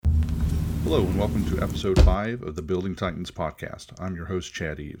Hello and welcome to Episode 5 of the Building Titans podcast. I'm your host,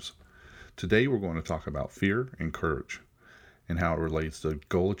 Chad Eves. Today we're going to talk about fear and courage and how it relates to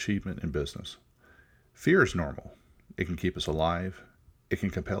goal achievement in business. Fear is normal. It can keep us alive. It can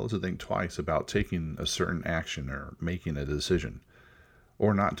compel us to think twice about taking a certain action or making a decision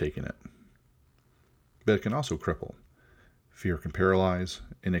or not taking it. But it can also cripple. Fear can paralyze,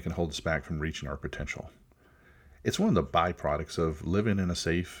 and it can hold us back from reaching our potential. It's one of the byproducts of living in a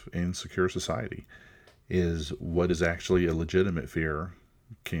safe and secure society, is what is actually a legitimate fear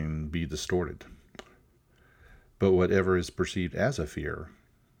can be distorted. But whatever is perceived as a fear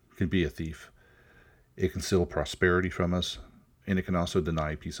can be a thief. It can steal prosperity from us, and it can also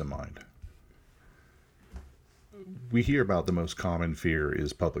deny peace of mind. We hear about the most common fear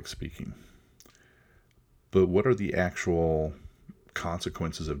is public speaking. But what are the actual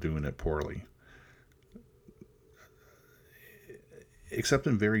consequences of doing it poorly? Except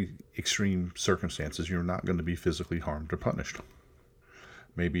in very extreme circumstances, you're not going to be physically harmed or punished.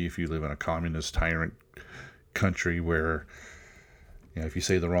 Maybe if you live in a communist tyrant country where, if you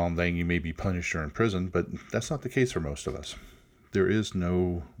say the wrong thing, you may be punished or in prison, but that's not the case for most of us. There is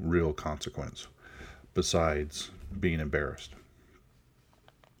no real consequence besides being embarrassed.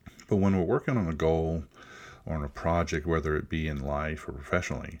 But when we're working on a goal or on a project, whether it be in life or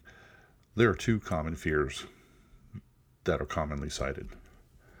professionally, there are two common fears that are commonly cited.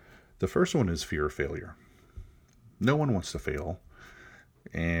 The first one is fear of failure. No one wants to fail,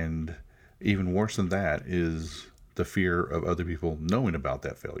 and even worse than that is the fear of other people knowing about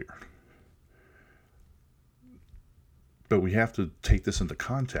that failure. But we have to take this into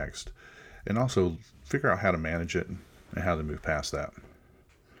context and also figure out how to manage it and how to move past that.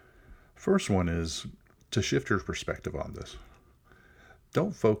 First one is to shift your perspective on this.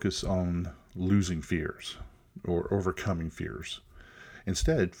 Don't focus on losing fears or overcoming fears.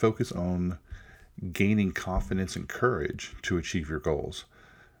 Instead, focus on gaining confidence and courage to achieve your goals.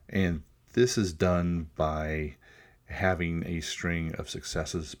 And this is done by having a string of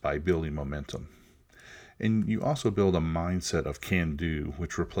successes, by building momentum. And you also build a mindset of can-do,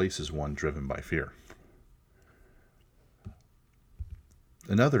 which replaces one driven by fear.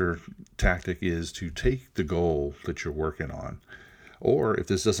 Another tactic is to take the goal that you're working on, or if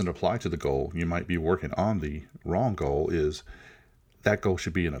this doesn't apply to the goal, you might be working on the wrong goal, is that goal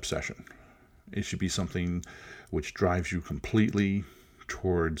should be an obsession. It should be something which drives you completely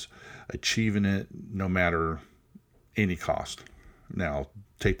towards achieving it no matter any cost. Now,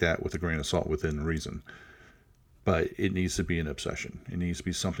 take that with a grain of salt within reason, but it needs to be an obsession. It needs to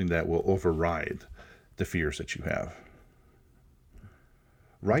be something that will override the fears that you have.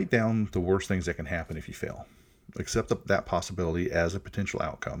 Write down the worst things that can happen if you fail. Accept that possibility as a potential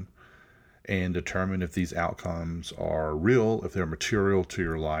outcome and determine if these outcomes are real, if they're material to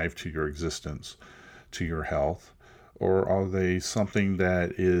your life, to your existence, to your health, or are they something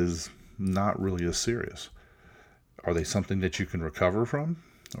that is not really as serious? Are they something that you can recover from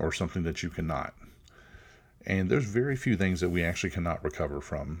or something that you cannot? And there's very few things that we actually cannot recover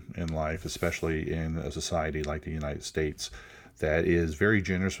from in life, especially in a society like the United States that is very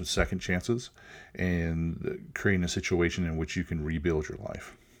generous with second chances and creating a situation in which you can rebuild your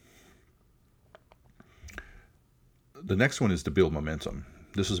life. The next one is to build momentum.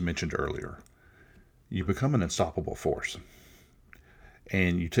 This was mentioned earlier. You become an unstoppable force,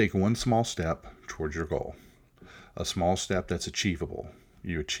 and you take one small step towards your goal. A small step that's achievable.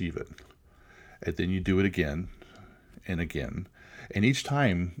 You achieve it. And then you do it again and again. And each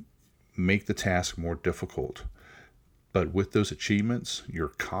time, make the task more difficult. But with those achievements, your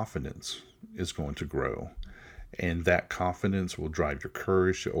confidence is going to grow. And that confidence will drive your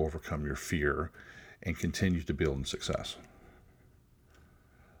courage to overcome your fear and continue to build in success.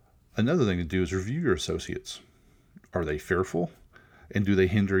 Another thing to do is review your associates. Are they fearful? And do they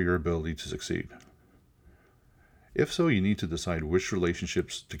hinder your ability to succeed? If so, you need to decide which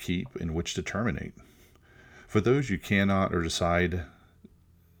relationships to keep and which to terminate. For those you cannot or decide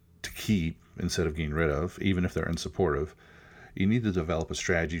to keep instead of getting rid of, even if they're unsupportive, you need to develop a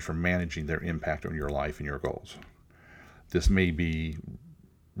strategy for managing their impact on your life and your goals. This may be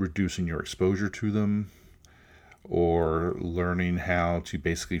reducing your exposure to them or learning how to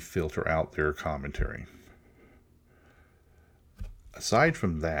basically filter out their commentary. Aside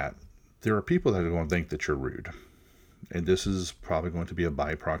from that, there are people that are going to think that you're rude. And this is probably going to be a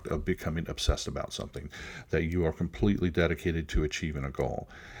byproduct of becoming obsessed about something, that you are completely dedicated to achieving a goal.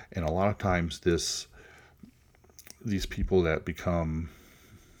 And a lot of times these people that become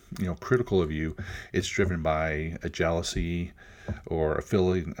critical of you, it's driven by a jealousy or a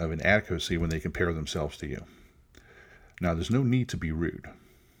feeling of inadequacy when they compare themselves to you. Now, there's no need to be rude.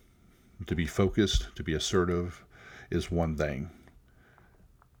 To be focused, to be assertive is one thing,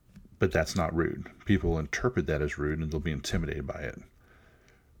 but that's not rude. People interpret that as rude and they'll be intimidated by it.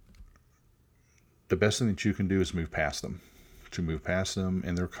 The best thing that you can do is move past them,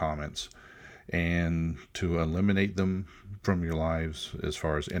 and their comments, and to eliminate them from your lives as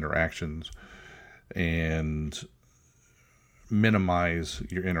far as interactions, and minimize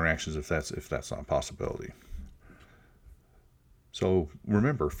your interactions if that's not a possibility. So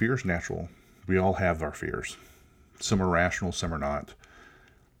remember, fear is natural. We all have our fears. Some are rational, some are not.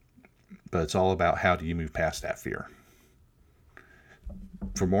 But it's all about how do you move past that fear.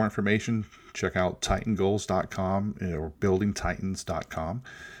 For more information, check out titangoals.com or buildingtitans.com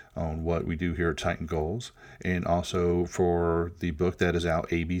on what we do here at Titan Goals, and also for the book that is out,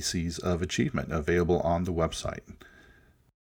 ABCs of Achievement, available on the website.